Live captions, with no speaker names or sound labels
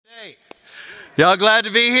Y'all glad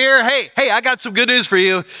to be here? Hey, I got some good news for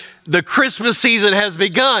you. The Christmas season has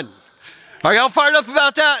begun. Are y'all fired up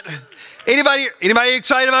about that? Anybody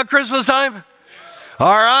excited about Christmas time?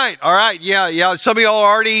 All right. Yeah. Some of y'all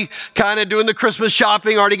are already kind of doing the Christmas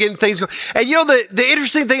shopping, already getting things going. And the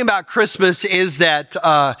interesting thing about Christmas is that,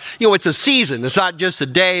 it's a season. It's not just a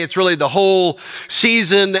day. It's really the whole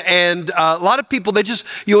season. And a lot of people, we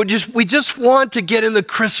just want to get in the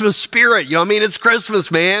Christmas spirit. It's Christmas,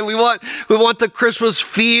 man. We want the Christmas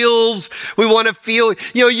feels. We want to feel,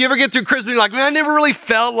 you ever get through Christmas and you're like, man, I never really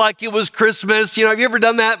felt like it was Christmas. Have you ever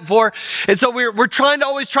done that before? And so we're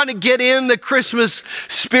always trying to get in the Christmas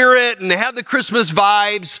spirit and have the Christmas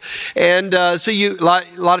vibes. And so a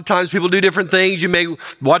lot of times people do different things. You may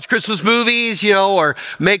watch Christmas movies, or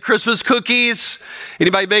make Christmas cookies.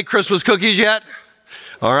 Anybody make Christmas cookies yet?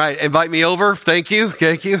 All right, invite me over. Thank you.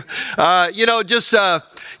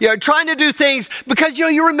 Trying to do things because,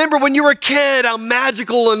 you remember when you were a kid, how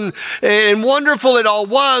magical and wonderful it all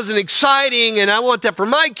was and exciting. And I want that for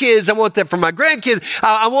my kids. I want that for my grandkids.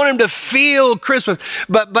 I want them to feel Christmas.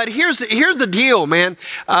 But here's the deal, man.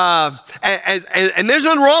 And there's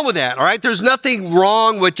nothing wrong with that. All right. There's nothing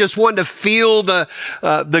wrong with just wanting to feel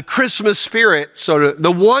the Christmas spirit, sort of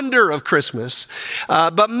the wonder of Christmas.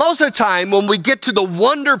 But most of the time when we get to the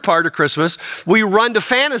wonder part of Christmas, we run to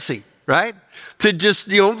fantasy, right? To just,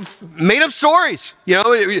 made up stories,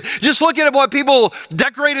 just looking at what people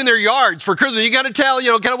decorate in their yards for Christmas. You got to tell,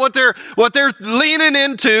 kind of what they're leaning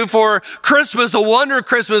into for Christmas, the wonder of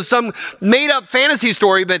Christmas, some made up fantasy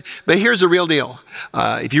story. But here's the real deal.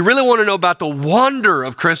 If you really want to know about the wonder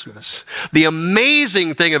of Christmas, the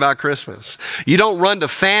amazing thing about Christmas, you don't run to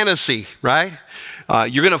fantasy, right?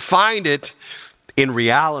 You're going to find it in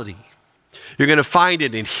reality. You're going to find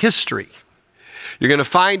it in history. You're going to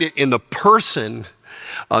find it in the person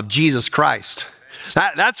of Jesus Christ.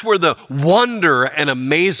 That's where the wonder and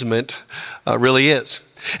amazement really is.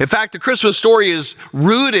 In fact, the Christmas story is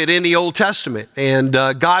rooted in the Old Testament. And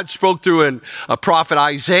God spoke through a prophet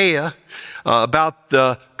Isaiah about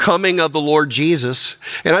the coming of the Lord Jesus.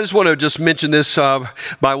 And I just want to mention this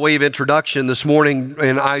by way of introduction this morning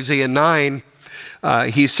in Isaiah 9.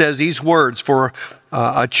 He says these words, "For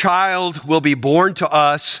a child will be born to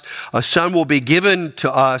us, a son will be given to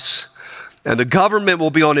us, and the government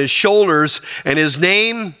will be on his shoulders, and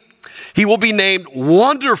he will be named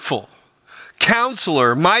Wonderful,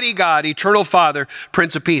 Counselor, Mighty God, Eternal Father,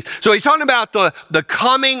 Prince of Peace." So he's talking about the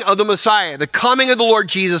coming of the Messiah, the coming of the Lord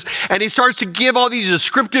Jesus, and he starts to give all these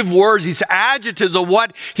descriptive words, these adjectives of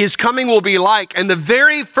what his coming will be like. And the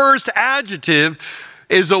very first adjective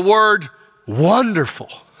is the word wonderful.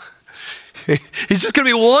 He's just going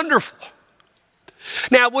to be wonderful.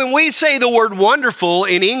 Now, when we say the word wonderful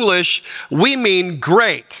in English, we mean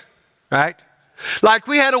great, right? Like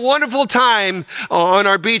we had a wonderful time on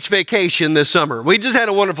our beach vacation this summer. We just had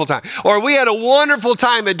a wonderful time. Or we had a wonderful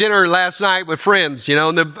time at dinner last night with friends,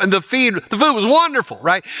 and the food was wonderful,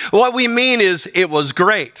 right? What we mean is it was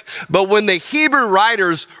great. But when the Hebrew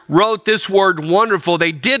writers wrote this word wonderful,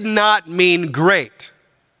 they did not mean great.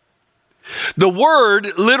 The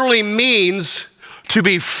word literally means to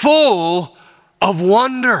be full of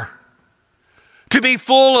wonder, to be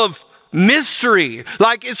full of mystery.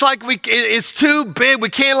 It's too big. We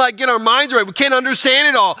can't get our minds right. We can't understand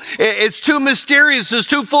it all. It's too mysterious. It's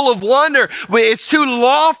too full of wonder. It's too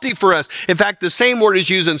lofty for us. In fact, the same word is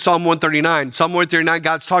used in Psalm 139. Psalm 139,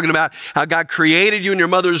 God's talking about how God created you in your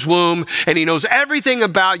mother's womb and he knows everything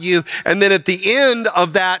about you. And then at the end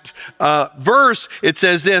of that verse, it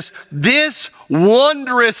says this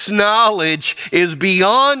wondrous knowledge is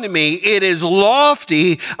beyond me. It is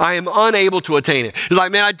lofty. I am unable to attain it. It's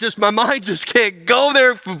like, man, my mind just can't go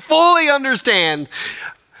there to fully understand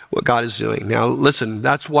what God is doing. Now, listen,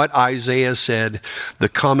 that's what Isaiah said the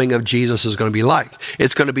coming of Jesus is going to be like.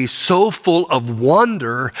 It's going to be so full of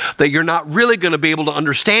wonder that you're not really going to be able to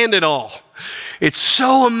understand it all. It's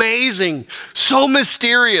so amazing, so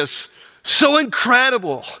mysterious, so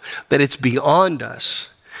incredible that it's beyond us.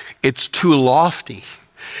 It's too lofty.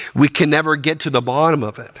 We can never get to the bottom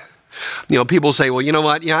of it. People say, well, you know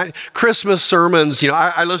what? Christmas sermons,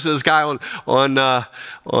 I listen to this guy on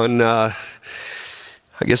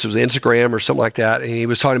I guess it was Instagram or something like that, and he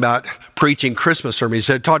was talking about preaching Christmas sermons.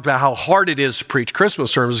 He talked about how hard it is to preach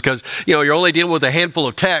Christmas sermons because, you're only dealing with a handful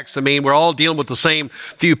of texts. We're all dealing with the same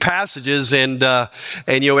few passages, and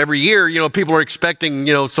every year, people are expecting,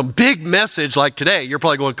 some big message like today. You're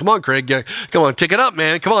probably going, come on, Craig, come on, take it up,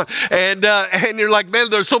 man, come on. And you're like,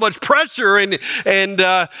 man, there's so much pressure, and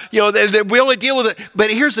we only deal with it.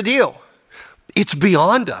 But here's the deal. It's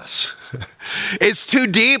beyond us. It's too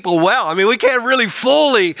deep a well. I mean, we can't really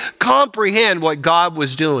fully comprehend what God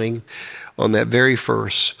was doing on that very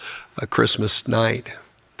first Christmas night.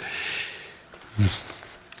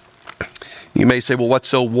 You may say, well, what's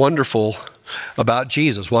so wonderful about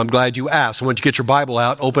Jesus? Well, I'm glad you asked. I want you to get your Bible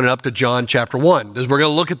out, open it up to John chapter 1. Because we're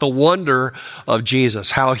going to look at the wonder of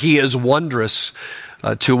Jesus, how he is wondrous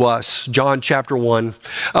to us. John chapter 1.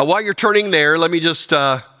 While you're turning there, let me just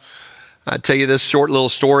tell you this short little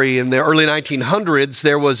story. In the early 1900s,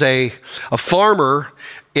 there was a farmer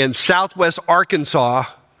in southwest Arkansas.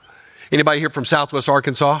 Anybody here from southwest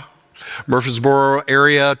Arkansas? Murfreesboro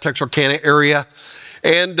area, Texarkana area.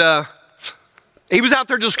 And he was out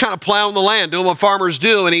there just kind of plowing the land, doing what farmers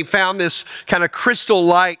do, and he found this kind of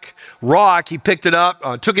crystal-like rock. He picked it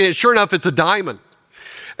up, took it in. Sure enough, it's a diamond.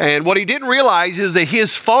 And what he didn't realize is that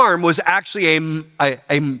his farm was actually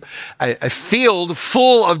a field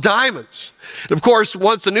full of diamonds. And of course,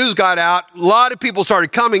 once the news got out, a lot of people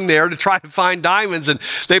started coming there to try to find diamonds, and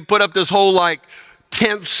they put up this whole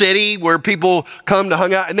tent city where people come to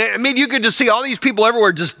hang out. And you could just see all these people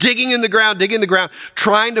everywhere just digging in the ground,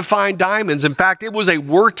 trying to find diamonds. In fact, it was a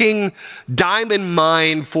working diamond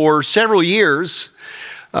mine for several years.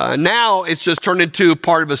 Now it's just turned into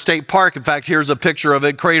part of a state park. In fact, here's a picture of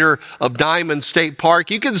it, Crater of Diamond State Park.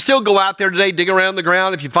 You can still go out there today, dig around the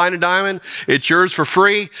ground. If you find a diamond, it's yours for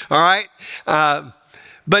free, all right?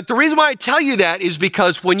 But the reason why I tell you that is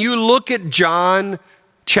because when you look at John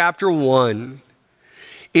chapter 1,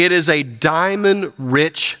 it is a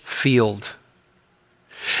diamond-rich field.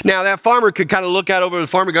 Now, that farmer could kind of look out over the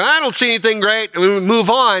farm and go, I don't see anything great, and we move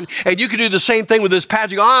on. And you could do the same thing with this patch.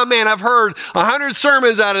 You go, oh, man, I've heard 100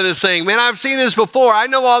 sermons out of this thing. Man, I've seen this before. I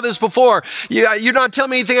know all this before. You're not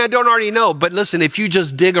telling me anything I don't already know. But listen, if you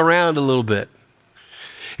just dig around a little bit,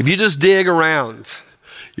 if you just dig around,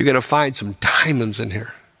 you're going to find some diamonds in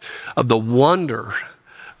here of the wonder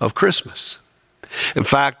of Christmas. In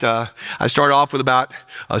fact, I started off with about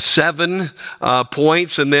 7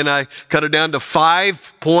 points, and then I cut it down to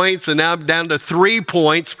 5 points, and now I'm down to 3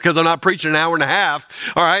 points because I'm not preaching an hour and a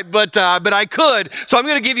half. All right, but I could. So I'm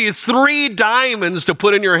going to give you 3 diamonds to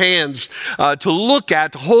put in your hands, to look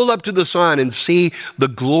at, to hold up to the sun and see the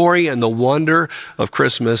glory and the wonder of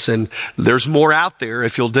Christmas. And there's more out there.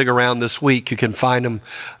 If you'll dig around this week, you can find them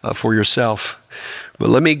for yourself. But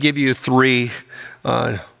let me give you 3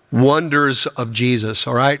 wonders of Jesus,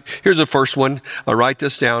 all right? Here's the first one. I'll write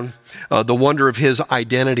this down. The wonder of his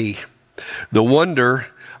identity. The wonder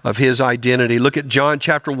of his identity. Look at John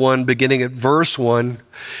chapter 1, beginning at verse 1,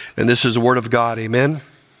 and this is the word of God, amen?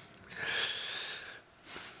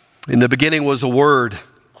 In the beginning was the Word,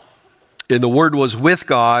 and the Word was with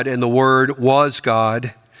God, and the Word was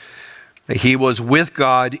God. He was with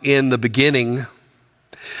God in the beginning.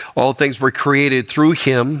 All things were created through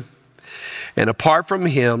him, and apart from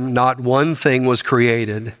him, not one thing was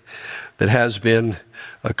created that has been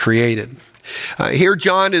created. Here,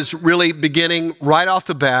 John is really beginning right off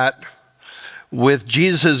the bat with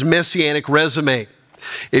Jesus' messianic resume.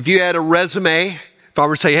 If you had a resume, if I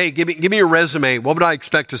were to say, hey, give me your resume, what would I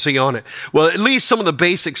expect to see on it? Well, at least some of the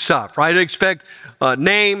basic stuff, right? I'd expect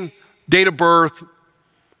name, date of birth,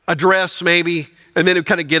 address maybe, and then it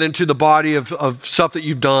kind of get into the body of stuff that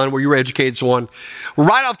you've done, where you were educated, so on.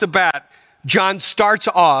 Right off the bat, John starts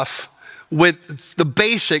off with the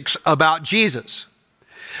basics about Jesus.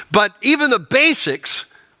 But even the basics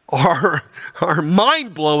are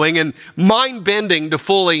mind-blowing and mind-bending to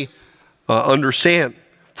fully understand.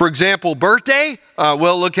 For example, birthday,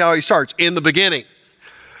 well, look how he starts. In the beginning.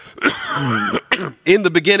 In the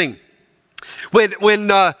beginning. When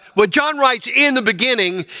John writes in the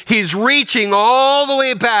beginning, he's reaching all the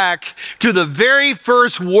way back to the very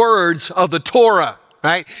first words of the Torah.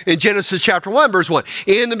 Right? In Genesis chapter 1, verse 1,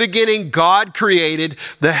 in the beginning, God created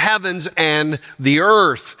the heavens and the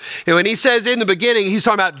earth. And when he says in the beginning, he's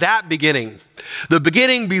talking about that beginning, the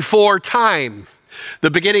beginning before time, the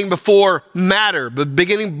beginning before matter, the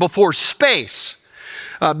beginning before space.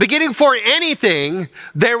 Beginning before anything,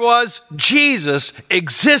 there was Jesus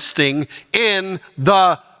existing in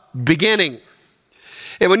the beginning.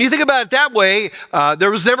 And when you think about it that way,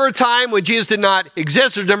 there was never a time when Jesus did not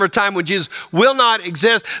exist. There's never a time when Jesus will not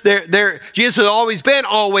exist. Jesus has always been,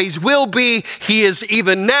 always will be. He is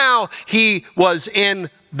even now. He was in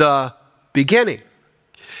the beginning.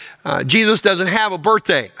 Jesus doesn't have a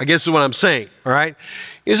birthday, I guess is what I'm saying, all right?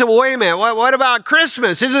 You say, well, wait a minute, what about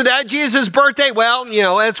Christmas? Isn't that Jesus' birthday? Well,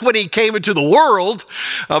 that's when he came into the world,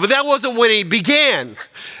 but that wasn't when he began.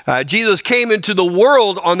 Jesus came into the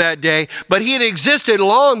world on that day, but he had existed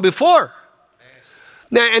long before.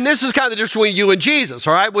 Now, and this is kind of the difference between you and Jesus,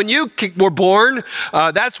 all right? When you were born,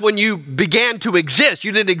 that's when you began to exist.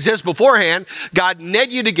 You didn't exist beforehand. God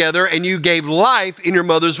knit you together and you gave life in your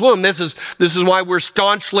mother's womb. This is why we're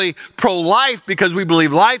staunchly pro-life, because we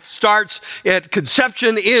believe life starts at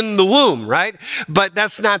conception in the womb, right? But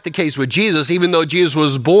that's not the case with Jesus. Even though Jesus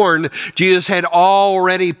was born, Jesus had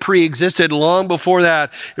already pre-existed long before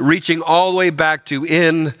that, reaching all the way back to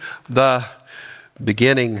in the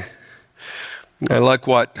beginning. I like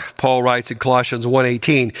what Paul writes in Colossians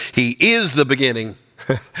 1:18. He is the beginning.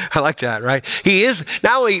 I like that, right? He is,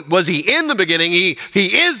 not only was he in the beginning, he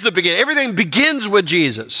is the beginning. Everything begins with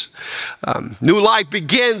Jesus. New life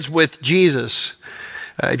begins with Jesus.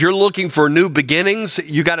 If you're looking for new beginnings,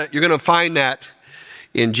 you're going to find that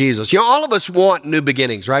in Jesus. You know, all of us want new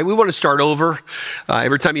beginnings, right? We want to start over.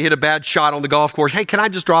 Every time you hit a bad shot on the golf course, hey, can I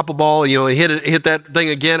just drop a ball, and hit that thing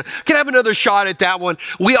again? Can I have another shot at that one?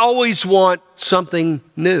 We always want something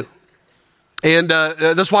new. And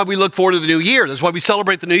that's why we look forward to the new year. That's why we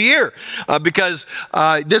celebrate the new year, because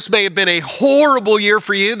this may have been a horrible year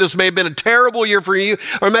for you. This may have been a terrible year for you,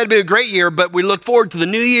 or it might have been a great year, but we look forward to the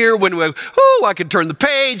new year when I can turn the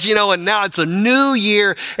page, and now it's a new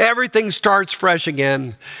year. Everything starts fresh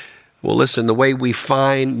again. Well, listen, the way we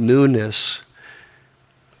find newness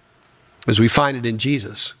is we find it in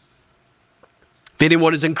Jesus. If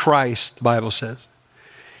anyone is in Christ, the Bible says,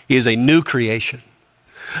 he is a new creation.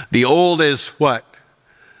 The old is what?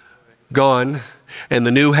 Gone, and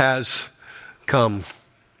the new has come.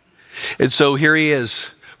 And so here he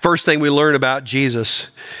is. First thing we learn about Jesus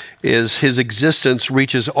is his existence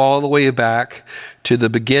reaches all the way back to the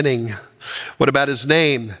beginning. What about his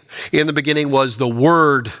name? In the beginning was the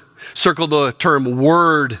Word. Circle the term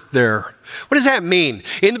Word there. What does that mean?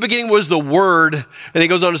 In the beginning was the Word, and he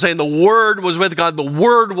goes on to say, the Word was with God. The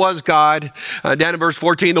Word was God. Down in verse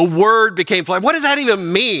 14, the Word became flesh. What does that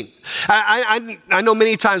even mean? I know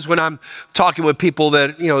many times when I'm talking with people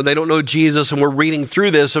that, they don't know Jesus and we're reading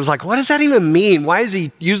through this, I was like, what does that even mean? Why does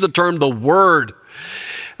he use the term the Word?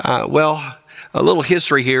 Well, a little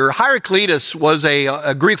history here. Heraclitus was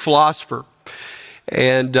a Greek philosopher.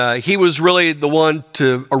 And he was really the one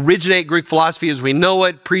to originate Greek philosophy as we know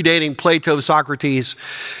it, predating Plato, Socrates.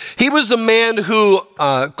 He was the man who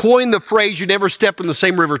coined the phrase, you never step in the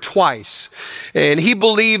same river twice. And he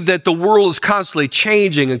believed that the world is constantly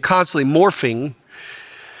changing and constantly morphing.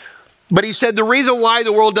 But he said the reason why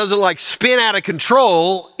the world doesn't spin out of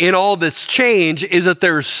control in all this change is that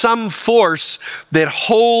there's some force that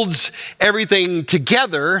holds everything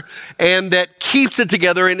together and that keeps it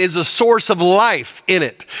together and is a source of life in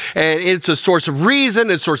it. And it's a source of reason,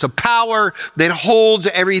 it's a source of power that holds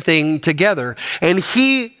everything together. And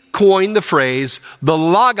he coined the phrase, the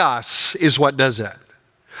Logos is what does that.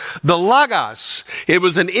 The Logos, it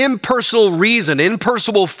was an impersonal reason,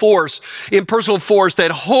 impersonal force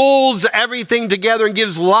that holds everything together and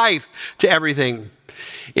gives life to everything.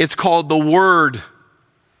 It's called the Word.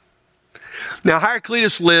 Now,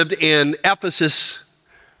 Heraclitus lived in Ephesus,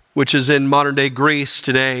 which is in modern day Greece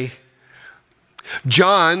today.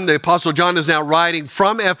 John, the Apostle John, is now writing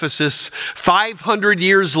from Ephesus 500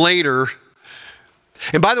 years later.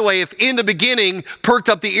 And by the way, if in the beginning perked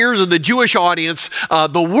up the ears of the Jewish audience,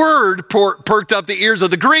 the Word perked up the ears of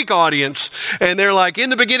the Greek audience. And they're like, in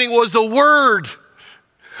the beginning was the Word.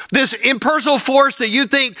 This impersonal force that you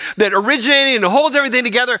think that originated and holds everything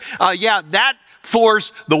together. That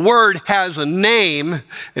force, the Word, has a name,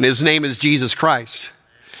 and his name is Jesus Christ.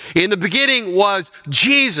 In the beginning was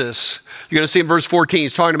Jesus. You're going to see in verse 14,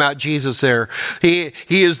 he's talking about Jesus there. He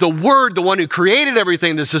is the Word, the one who created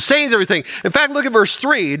everything, that sustains everything. In fact, look at verse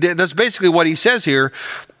 3. That's basically what he says here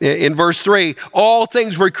in verse 3. All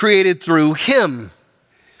things were created through him.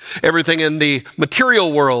 Everything in the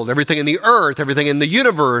material world, everything in the earth, everything in the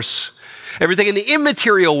universe, everything in the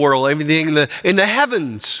immaterial world, everything in the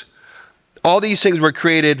heavens. All these things were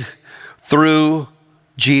created through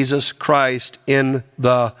Jesus Christ in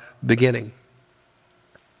the beginning.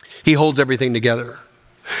 He holds everything together.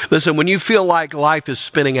 Listen, when you feel like life is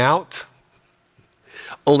spinning out,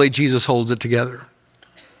 only Jesus holds it together.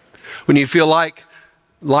 When you feel like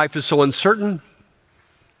life is so uncertain,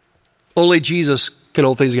 only Jesus can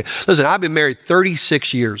hold things together. Listen, I've been married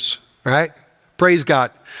 36 years, all right? Praise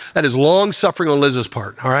God. That is long suffering on Liz's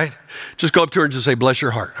part, all right? Just go up to her and just say, bless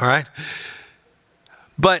your heart, all right?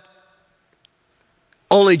 But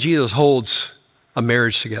only Jesus holds a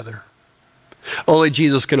marriage together. Only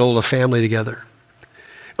Jesus can hold a family together.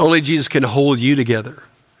 Only Jesus can hold you together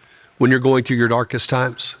when you're going through your darkest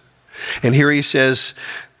times. And here he says,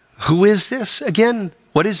 who is this again?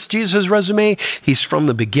 What is Jesus' resume? He's from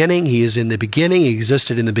the beginning. He is in the beginning. He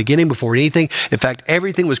existed in the beginning before anything. In fact,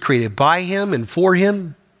 everything was created by him and for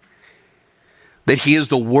him. That he is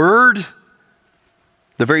the Word,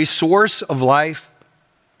 the very source of life.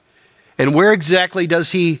 And where exactly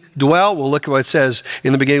does he dwell? Well, look at what it says.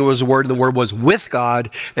 In the beginning was the Word, and the Word was with God,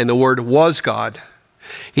 and the Word was God.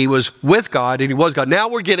 He was with God and he was God. Now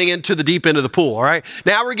we're getting into the deep end of the pool, all right?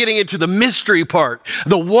 Now we're getting into the mystery part,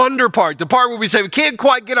 the wonder part, the part where we say we can't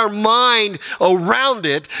quite get our mind around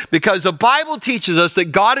it, because the Bible teaches us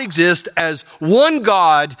that God exists as one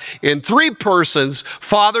God in three persons,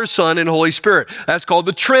 Father, Son, and Holy Spirit. That's called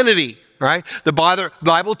the Trinity. Right? The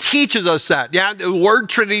Bible teaches us that. Yeah, the word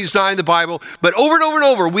Trinity is not in the Bible, but over and over and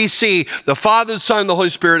over, we see the Father, the Son, and the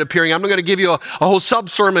Holy Spirit appearing. I'm not going to give you a whole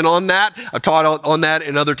sub-sermon on that. I've taught on that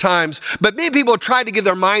in other times, but many people try to get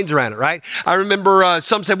their minds around it, right? I remember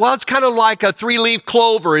some say, well, it's kind of like a three-leaf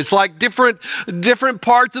clover. It's like different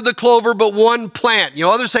parts of the clover, but one plant. You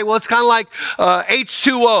know, others say, well, it's kind of like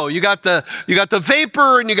H2O. You got the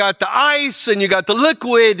vapor, and you got the ice, and you got the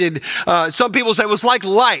liquid, and some people say, well, it's like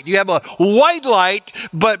light. You have a white light,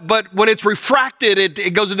 but when it's refracted,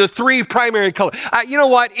 it goes into three primary colors. You know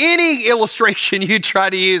what? Any illustration you try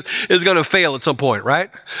to use is going to fail at some point, right?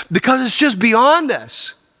 Because it's just beyond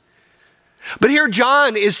us. But here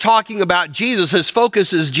John is talking about Jesus. His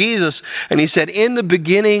focus is Jesus. And he said, in the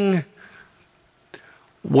beginning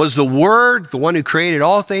was the Word, the one who created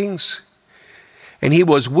all things. And he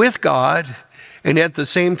was with God. And at the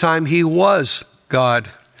same time, he was God.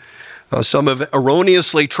 Some have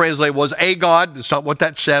erroneously translated was a God. That's not what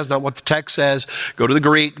that says, not what the text says. Go to the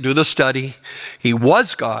Greek, do the study. He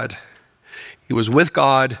was God. He was with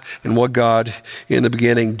God and what God in the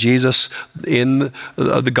beginning. Jesus in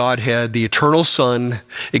the Godhead, the eternal Son,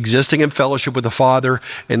 existing in fellowship with the Father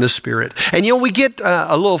and the Spirit. And you know, we get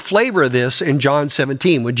a little flavor of this in John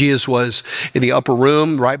 17 when Jesus was in the upper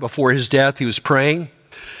room right before his death. He was praying.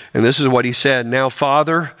 And this is what he said, now,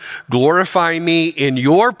 Father, glorify me in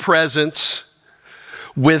your presence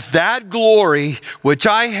with that glory which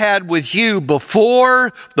I had with you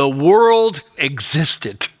before the world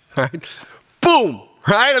existed. Right? Boom.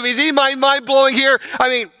 Right? I mean, is he mind-blowing here? I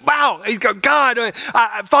mean, wow. He's got God.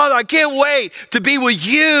 Father, I can't wait to be with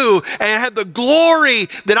you and have the glory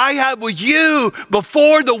that I had with you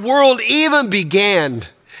before the world even began.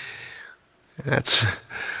 That's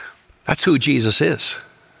who Jesus is.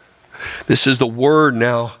 This is the Word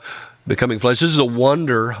now becoming flesh. This is the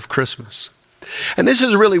wonder of Christmas. And this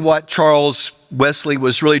is really what Charles Wesley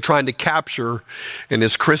was really trying to capture in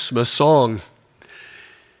his Christmas song.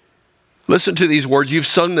 Listen to these words. You've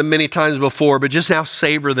sung them many times before, but just now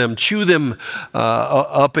savor them. Chew them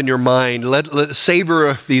up in your mind. Let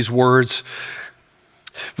savor these words.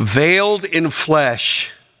 Veiled in flesh,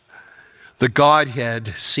 the Godhead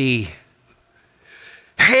see.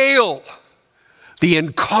 Hail! The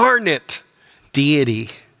incarnate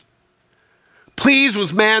deity. Pleased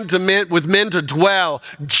with men to dwell.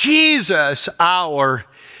 Jesus, our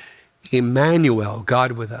Emmanuel,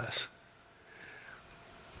 God with us.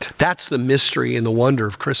 That's the mystery and the wonder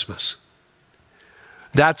of Christmas.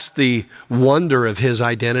 That's the wonder of his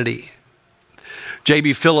identity.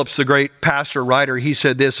 J.B. Phillips, the great pastor writer, he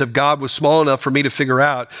said this, if God was small enough for me to figure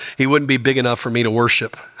out, he wouldn't be big enough for me to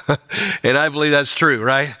worship. And I believe that's true,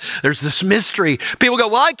 right? There's this mystery. People go,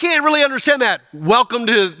 well, I can't really understand that. Welcome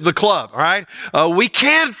to the club, all right? We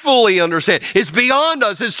can't fully understand. It's beyond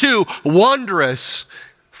us. It's too wondrous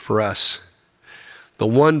for us. The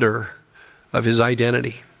wonder of his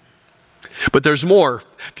identity. But there's more.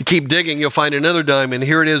 If you keep digging, you'll find another diamond.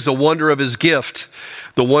 Here it is, the wonder of his gift.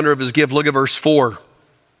 The wonder of his gift. Look at verse 4.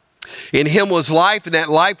 In him was life, and that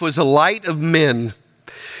life was the light of men.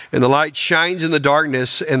 And the light shines in the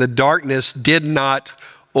darkness, and the darkness did not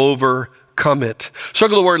overcome it.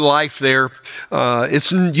 Circle the word life there.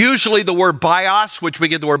 It's usually the word bios, which we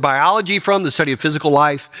get the word biology from, the study of physical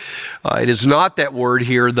life. It is not that word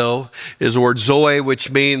here, though. It is the word zoe,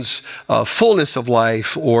 which means fullness of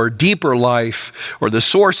life, or deeper life, or the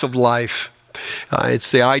source of life.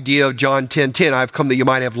 It's the idea of John 10:10. I've come that you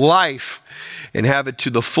might have life and have it to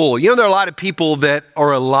the full. You know, there are a lot of people that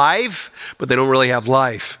are alive, but they don't really have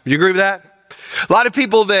life. Do you agree with that? A lot of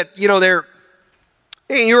people that, you know,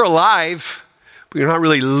 you're alive, but you're not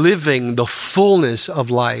really living the fullness of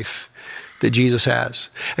life that Jesus has.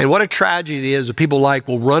 And what a tragedy it is that people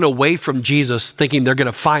will run away from Jesus thinking they're going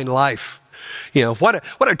to find life. You know, what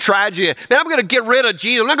a tragedy. Man, I'm going to get rid of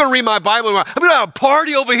Jesus. I'm not going to read my Bible anymore. I'm going to have a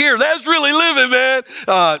party over here. That's really living, man.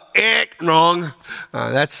 Wrong.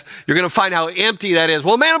 You're going to find how empty that is.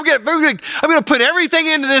 Well, man, I'm going to put everything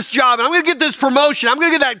into this job, and I'm going to get this promotion. I'm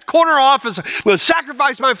going to get that corner office. I'm going to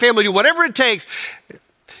sacrifice my family, do whatever it takes.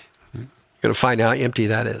 You're going to find how empty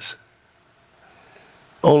that is.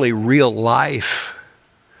 Only real life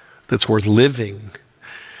that's worth living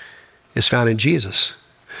is found in Jesus.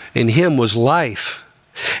 In him was life.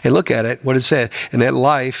 And look at it, what it said. And that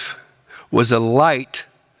life was a light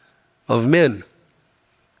of men.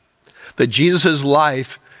 That Jesus'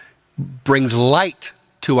 life brings light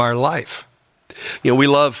to our life. You know, we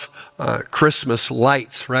love Christmas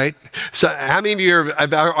lights, right? So how many of you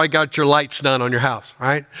have got your lights done on your house,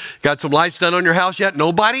 right? Got some lights done on your house yet?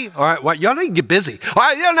 Nobody? All right, well, y'all need to get busy. All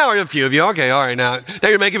right, yeah, now a few of you. Okay, all right, now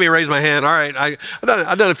you're making me raise my hand. All right,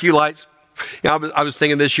 I've done a few lights. You know, I was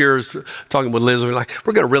thinking this year, talking with Liz, we're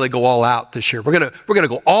going to really go all out this year. We're going to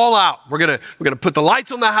go all out. We're going to put the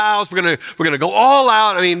lights on the house. We're going to go all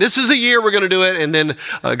out. I mean, this is the year we're going to do it. And then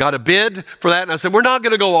got a bid for that. And I said, we're not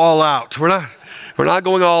going to go all out. We're not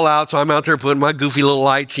going all out. So I'm out there putting my goofy little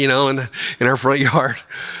lights, you know, in our front yard.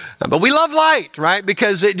 But we love light, right?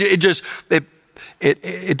 Because it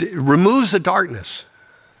removes the darkness.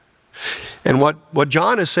 And what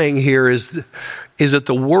John is saying here is that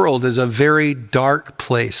the world is a very dark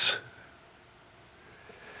place.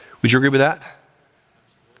 Would you agree with that?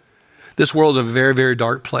 This world is a very, very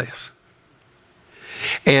dark place.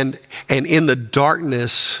 And in the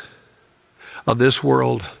darkness of this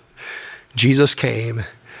world, Jesus came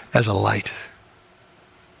as a light.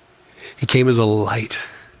 He came as a light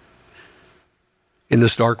in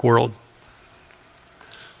this dark world.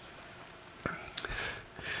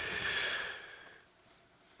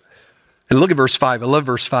 And look at verse 5. I love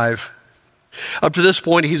verse 5. Up to this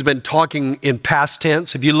point, he's been talking in past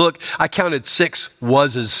tense. If you look, I counted 6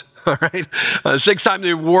 wases. All right. 6 times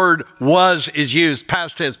the word was is used.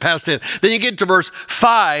 Past tense, past tense. Then you get to verse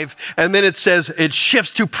 5, and then it says it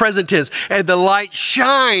shifts to present tense. And the light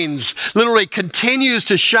shines, literally continues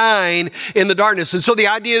to shine in the darkness. And so the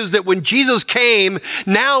idea is that when Jesus came,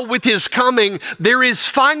 now with his coming, there is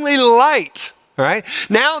finally light. All right.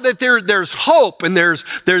 Now that there's hope and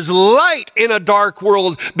there's light in a dark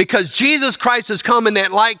world because Jesus Christ has come and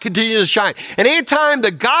that light continues to shine. And anytime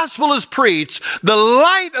the gospel is preached, the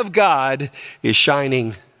light of God is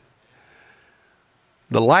shining.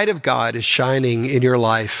 The light of God is shining in your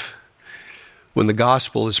life when the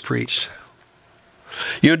gospel is preached.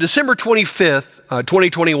 You know, December 25th,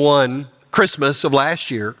 2021, Christmas of last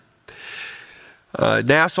year,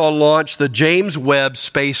 NASA launched the James Webb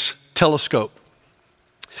Space Telescope.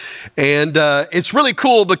 And it's really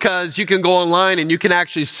cool because you can go online and you can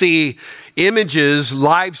actually see images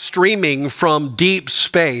live streaming from deep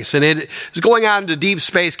space. And it is going out into deep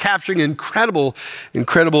space, capturing incredible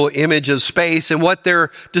images of space. And what they're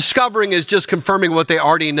discovering is just confirming what they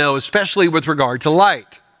already know, especially with regard to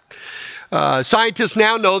light. Scientists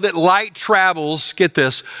now know that light travels, get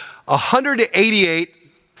this,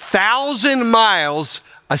 188,000 miles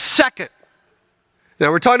a second. Now,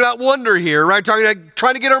 we're talking about wonder here, right? Trying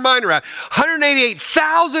to get our mind around.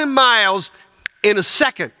 188,000 miles in a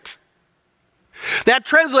second. That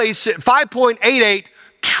translates to 5.88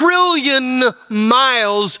 trillion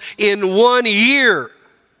miles in 1 year.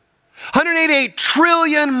 188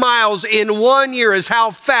 trillion miles in 1 year is how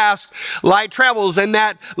fast light travels. And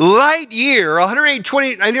that light year,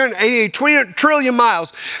 188 trillion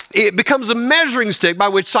miles, it becomes a measuring stick by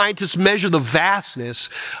which scientists measure the vastness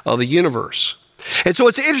of the universe. And so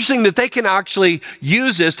it's interesting that they can actually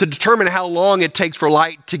use this to determine how long it takes for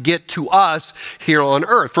light to get to us here on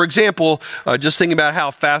Earth. For example, just thinking about how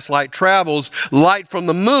fast light travels, light from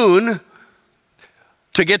the moon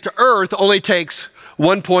to get to Earth only takes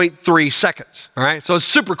 1.3 seconds. All right, so it's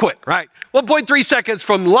super quick, right? 1.3 seconds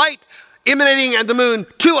from light emanating at the moon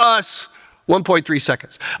to us, 1.3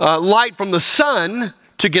 seconds. Light from the sun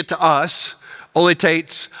to get to us only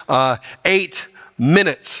takes 8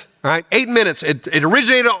 minutes. All right, 8 minutes. It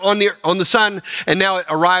originated on the sun, and now it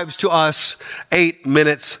arrives to us 8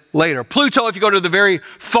 minutes later. Pluto, if you go to the very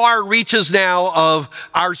far reaches now of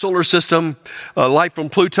our solar system, light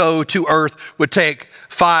from Pluto to Earth would take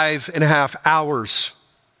 5.5 hours.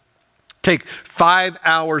 Take 5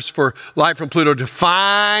 hours for light from Pluto to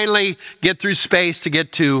finally get through space to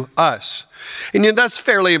get to us. And that's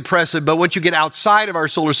fairly impressive, but once you get outside of our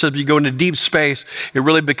solar system, you go into deep space, it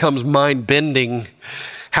really becomes mind-bending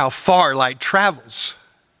how far light travels.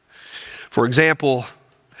 For example,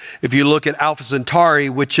 if you look at Alpha Centauri,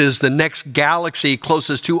 which is the next galaxy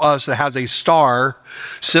closest to us that has a star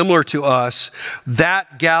similar to us,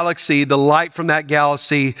 that galaxy, the light from that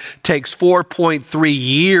galaxy takes 4.3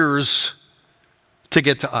 years to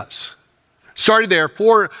get to us. Started there,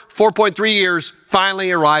 4.3 years,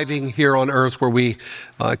 finally arriving here on Earth where we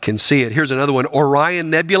can see it. Here's another one, Orion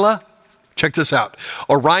Nebula. Check this out.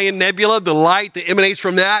 Orion Nebula, the light that emanates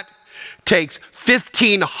from that, takes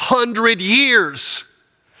 1,500 years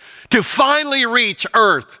to finally reach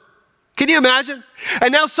Earth. Can you imagine?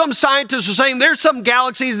 And now some scientists are saying there's some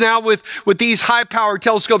galaxies now with these high-powered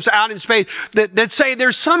telescopes out in space that say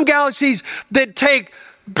there's some galaxies that take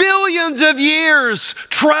billions of years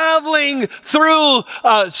traveling through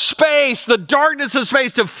space, the darkness of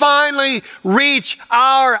space, to finally reach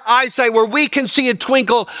our eyesight where we can see a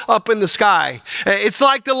twinkle up in the sky. It's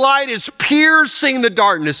like the light is piercing the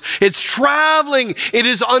darkness. It's traveling. It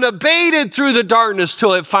is unabated through the darkness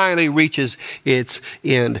till it finally reaches its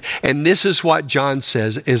end. And this is what John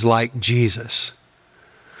says is like Jesus.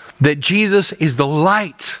 That Jesus is the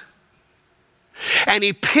light. And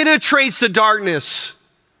he penetrates the darkness.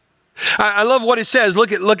 I love what it says.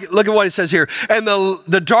 Look at what it says here. And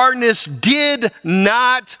the darkness did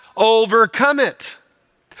not overcome it.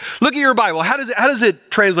 Look at your Bible. How does it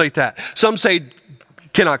translate that? Some say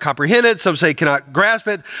cannot comprehend it. Some say cannot grasp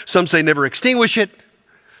it. Some say never extinguish it.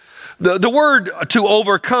 The word to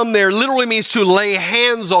overcome there literally means to lay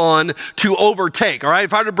hands on, to overtake. All right.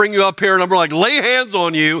 If I were to bring you up here and I'm like, lay hands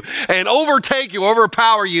on you and overtake you,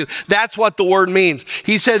 overpower you, that's what the word means.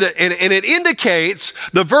 He said that, and it indicates,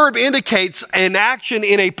 the verb indicates an action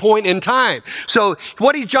in a point in time. So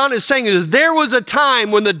what John is saying is there was a time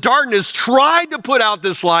when the darkness tried to put out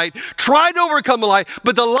this light, tried to overcome the light,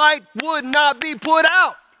 but the light would not be put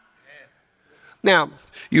out. Now,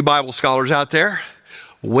 you Bible scholars out there,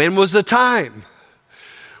 when was the time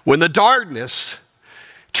when the darkness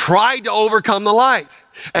tried to overcome the light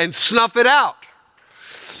and snuff it out?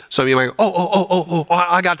 Some of you might go,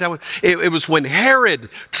 I got that one. It was when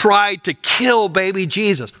Herod tried to kill baby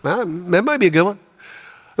Jesus. Well, that might be a good one.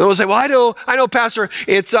 They'll say, well, I know, Pastor,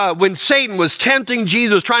 it's when Satan was tempting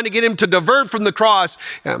Jesus, trying to get him to divert from the cross.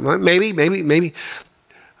 Yeah, maybe.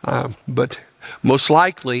 But most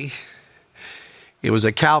likely, it was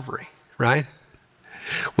at Calvary, right?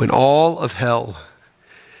 When all of hell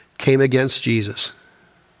came against Jesus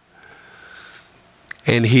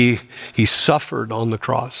and he suffered on the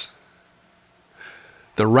cross.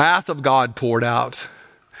 The wrath of God poured out,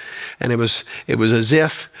 and it was as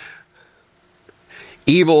if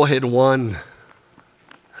evil had won,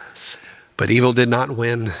 but evil did not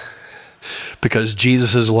win because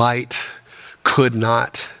Jesus' light could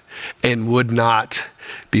not and would not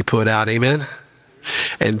be put out. Amen?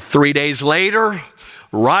 And 3 days later,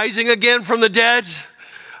 rising again from the dead,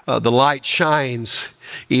 the light shines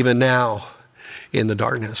even now in the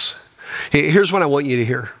darkness. Here's what I want you to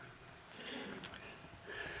hear.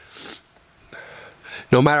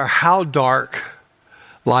 No matter how dark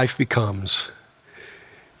life becomes,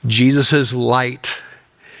 Jesus' light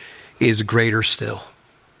is greater still.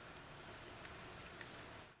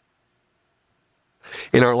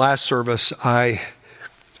 In our last service, I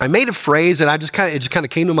made a phrase and it just kind of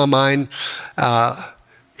came to my mind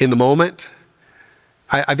in the moment.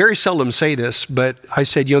 I very seldom say this, but I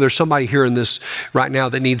said, there's somebody here in this right now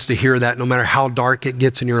that needs to hear that no matter how dark it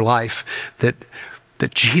gets in your life, that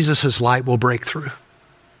Jesus' light will break through.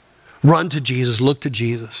 Run to Jesus, look to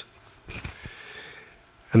Jesus.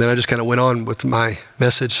 And then I just kind of went on with my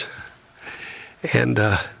message. And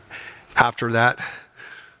after that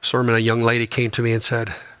sermon, a young lady came to me and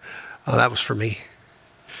said, that was for me.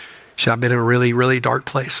 She said, I've been in a really, really dark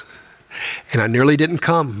place. And I nearly didn't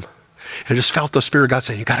come. I just felt the Spirit of God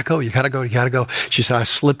saying, you got to go. She said, I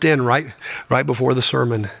slipped in right before the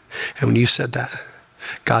sermon. And when you said that,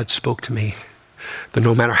 God spoke to me that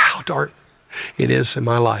no matter how dark it is in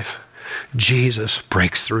my life, Jesus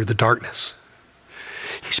breaks through the darkness.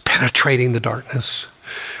 He's penetrating the darkness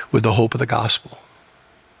with the hope of the gospel.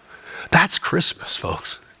 That's Christmas,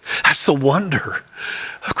 folks. That's the wonder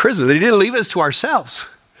of Christmas. He didn't leave us to ourselves,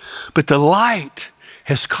 but the light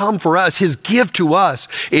has come for us. His gift to us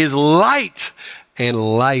is light and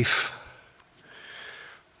life.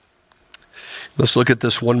 Let's look at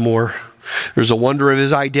this one more. There's a wonder of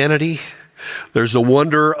his identity. There's a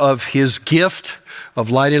wonder of his gift of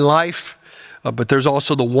light and life. But there's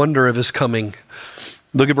also the wonder of his coming.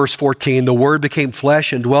 Look at verse 14. The Word became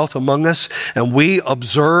flesh and dwelt among us, and we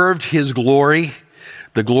observed his glory,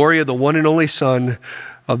 the glory of the one and only Son,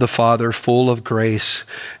 of the Father, full of grace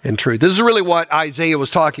and truth. This is really what Isaiah was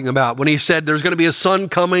talking about when he said there's going to be a son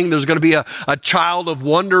coming, there's going to be a child of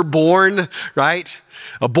wonder born, right?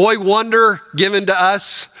 A boy wonder given to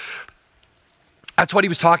us. That's what he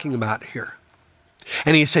was talking about here.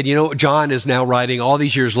 And he said, John is now writing all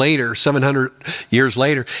these years later, 700 years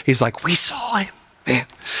later. He's like, we saw him, man.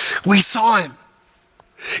 We saw him.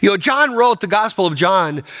 John wrote the Gospel of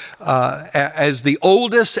John as the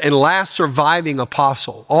oldest and last surviving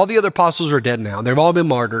apostle. All the other apostles are dead now. They've all been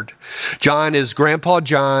martyred. John is Grandpa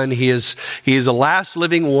John. He is the last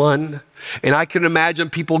living one. And I can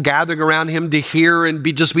imagine people gathering around him to hear and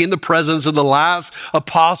just be in the presence of the last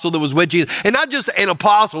apostle that was with Jesus. And not just an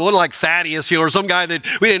apostle, one like Thaddeus, or some guy that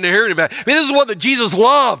we didn't hear about. This is one that Jesus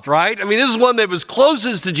loved, right? This is one that was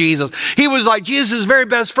closest to Jesus. He was like Jesus' very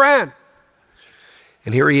best friend.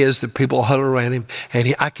 And here he is, the people huddled around him.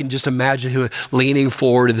 And I can just imagine him leaning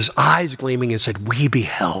forward with his eyes gleaming and said, we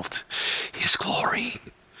beheld his glory.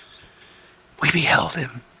 We beheld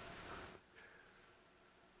him.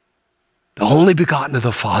 The only begotten of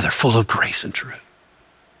the Father, full of grace and truth.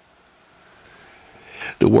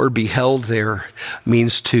 The word beheld there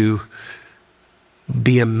means to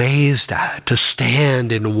be amazed at, to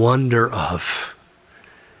stand in wonder of.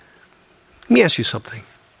 Let me ask you something.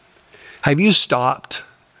 Have you stopped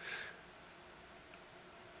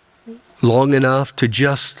long enough to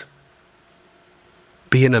just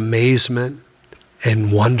be in amazement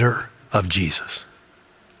and wonder of Jesus?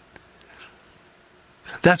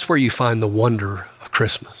 That's where you find the wonder of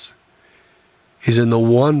Christmas, is in the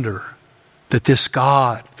wonder that this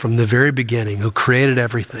God from the very beginning, who created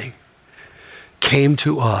everything, came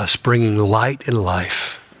to us bringing light and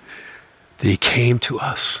life, that he came to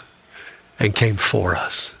us and came for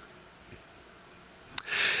us.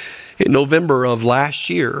 In November of last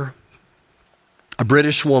year, a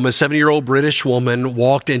 70-year-old British woman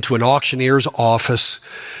walked into an auctioneer's office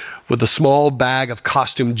with a small bag of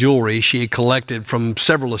costume jewelry she had collected from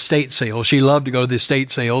several estate sales. She loved to go to the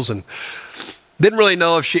estate sales and didn't really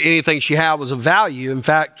know if anything she had was of value. In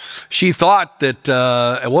fact, she thought that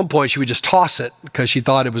at one point she would just toss it because she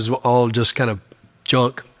thought it was all just kind of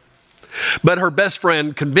junk. But her best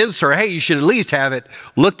friend convinced her, hey, you should at least have it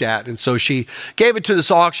looked at. And so she gave it to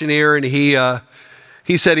this auctioneer, and he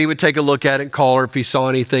said he would take a look at it and call her if he saw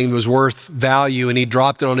anything that was worth value, and he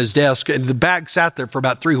dropped it on his desk. And the bag sat there for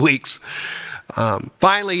about 3 weeks.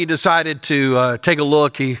 Finally, he decided to take a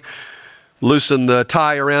look. He loosened the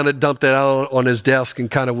tie around it, dumped it out on his desk,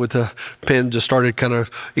 and kind of with a pen just started kind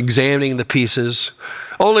of examining the pieces.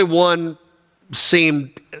 Only one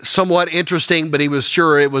seemed somewhat interesting, but he was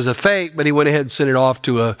sure it was a fake, but he went ahead and sent it off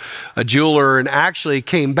to a jeweler, and actually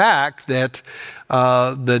came back that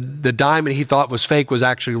the diamond he thought was fake was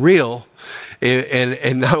actually real.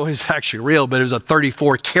 And not only is it actually real, but it was a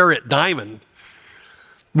 34-carat diamond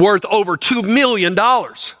worth over $2 million.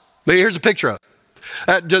 Here's a picture of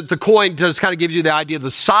it. The coin just kind of gives you the idea of the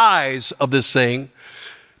size of this thing.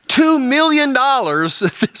 $2 million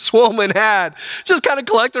that this woman had just kind of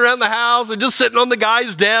collected around the house and just sitting on the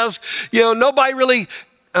guy's desk. Nobody really,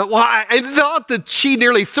 I thought that she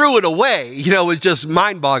nearly threw it away. It was just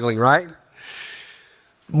mind-boggling, right?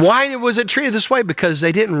 Why was it treated this way? Because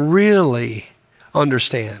they didn't really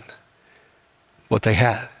understand what they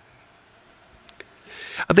had.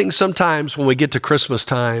 I think sometimes when we get to Christmas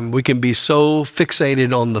time, we can be so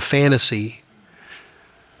fixated on the fantasy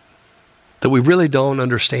that we really don't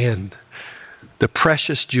understand the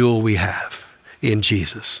precious jewel we have in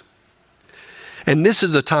Jesus. And this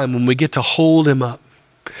is a time when we get to hold him up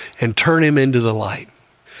and turn him into the light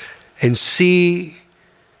and see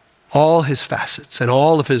all his facets and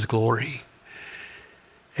all of his glory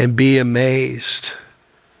and be amazed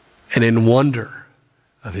and in wonder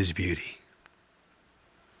of his beauty.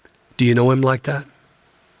 Do you know him like that?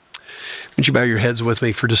 Would you bow your heads with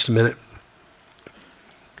me for just a minute?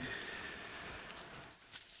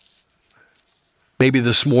 Maybe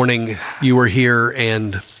this morning you were here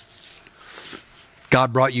and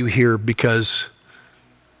God brought you here because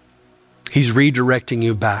he's redirecting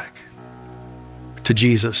you back to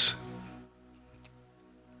Jesus.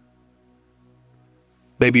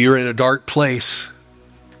 Maybe you're in a dark place.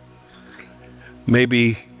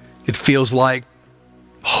 Maybe it feels like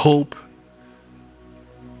hope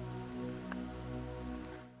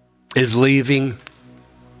is leaving,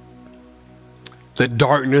 that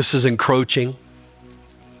darkness is encroaching.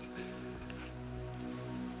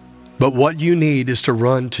 But what you need is to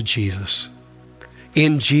run to Jesus.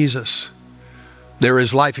 In Jesus, there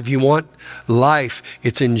is life. If you want life,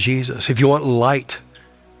 it's in Jesus. If you want light,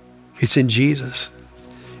 it's in Jesus.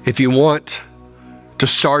 If you want to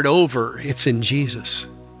start over, it's in Jesus.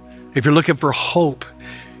 If you're looking for hope,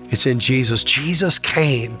 it's in Jesus. Jesus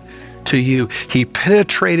came to you. He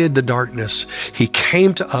penetrated the darkness. He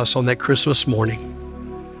came to us on that Christmas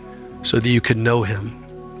morning so that you could know him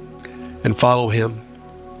and follow him.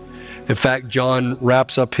 In fact, John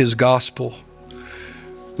wraps up his gospel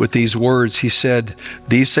with these words. He said,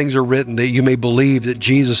 these things are written that you may believe that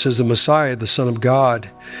Jesus is the Messiah, the Son of God,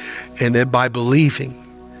 and that by believing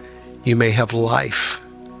you may have life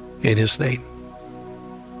in his name.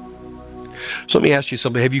 So let me ask you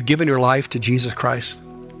something. Have you given your life to Jesus Christ?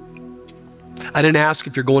 I didn't ask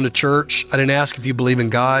if you're going to church. I didn't ask if you believe in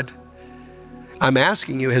God. I'm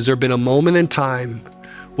asking you, has there been a moment in time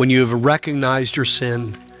when you have recognized your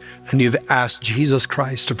sin and you've asked Jesus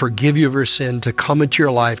Christ to forgive you of your sin, to come into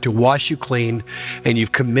your life, to wash you clean, and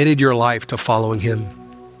you've committed your life to following him?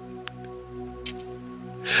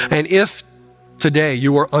 And if today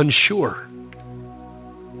you are unsure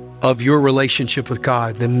of your relationship with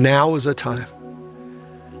God, then now is a time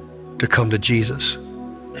to come to Jesus,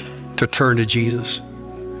 to turn to Jesus.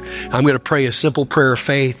 I'm going to pray a simple prayer of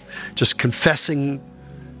faith, just confessing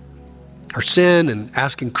our sin and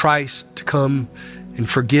asking Christ to come and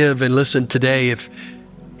forgive. And listen, today, if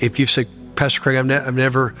you've said, Pastor Craig, I've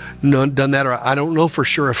never done that, or I don't know for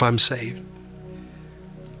sure if I'm saved,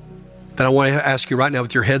 then I want to ask you right now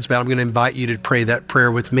with your heads bowed, I'm going to invite you to pray that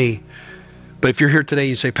prayer with me. But if you're here today and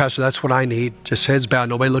you say, Pastor, that's what I need, just heads bowed,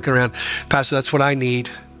 nobody looking around. Pastor, that's what I need.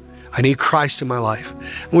 I need Christ in my life.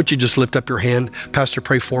 I want you to just lift up your hand. Pastor,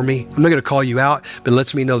 pray for me. I'm not going to call you out, but it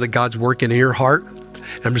lets me know that God's working in your heart.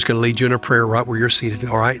 And I'm just going to lead you in a prayer right where you're seated.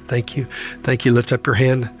 All right. Thank you. Thank you. Lift up your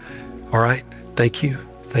hand. All right. Thank you.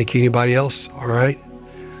 Thank you. Anybody else? All right.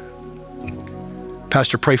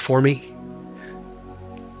 Pastor, pray for me.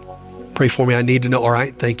 Pray for me. I need to know. All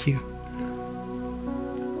right. Thank you.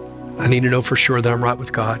 I need to know for sure that I'm right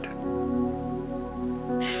with God.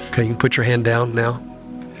 Okay. You can put your hand down now.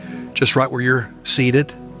 Just right where you're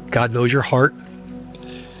seated. God knows your heart.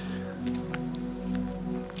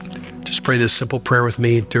 Just pray this simple prayer with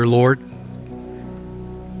me. Dear Lord,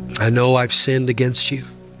 I know I've sinned against you.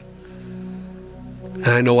 And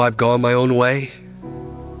I know I've gone my own way.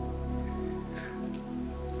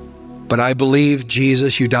 But I believe,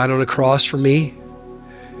 Jesus, you died on a cross for me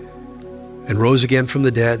and rose again from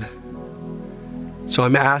the dead. So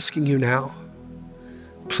I'm asking you now,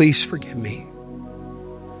 please forgive me.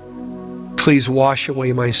 Please wash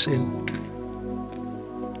away my sin.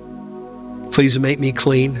 Please make me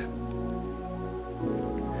clean.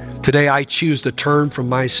 Today I choose to turn from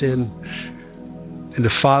my sin and to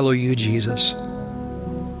follow you, Jesus.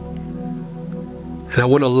 And I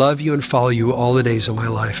want to love you and follow you all the days of my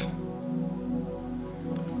life.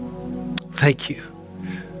 Thank you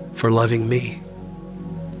for loving me.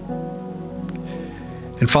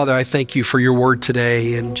 And Father, I thank you for your word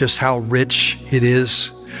today and just how rich it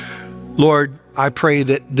is. Lord, I pray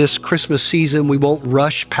that this Christmas season we won't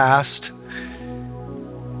rush past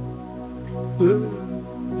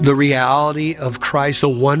the reality of Christ, the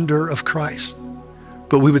wonder of Christ,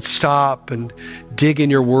 but we would stop and dig in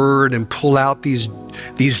your word and pull out these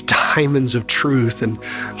diamonds of truth and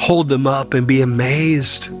hold them up and be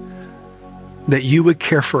amazed that you would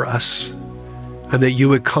care for us and that you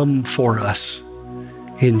would come for us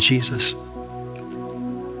in Jesus.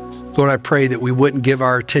 Lord, I pray that we wouldn't give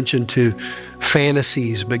our attention to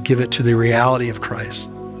fantasies, but give it to the reality of Christ.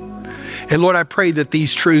 And Lord, I pray that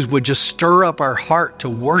these truths would just stir up our heart to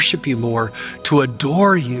worship you more, to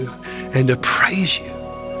adore you, and to praise you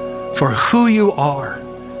for who you are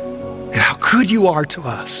and how good you are to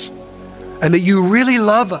us, and that you really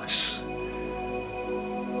love us.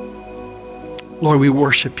 Lord, we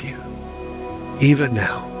worship you even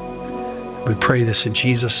now. We pray this in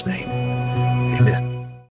Jesus' name. Amen.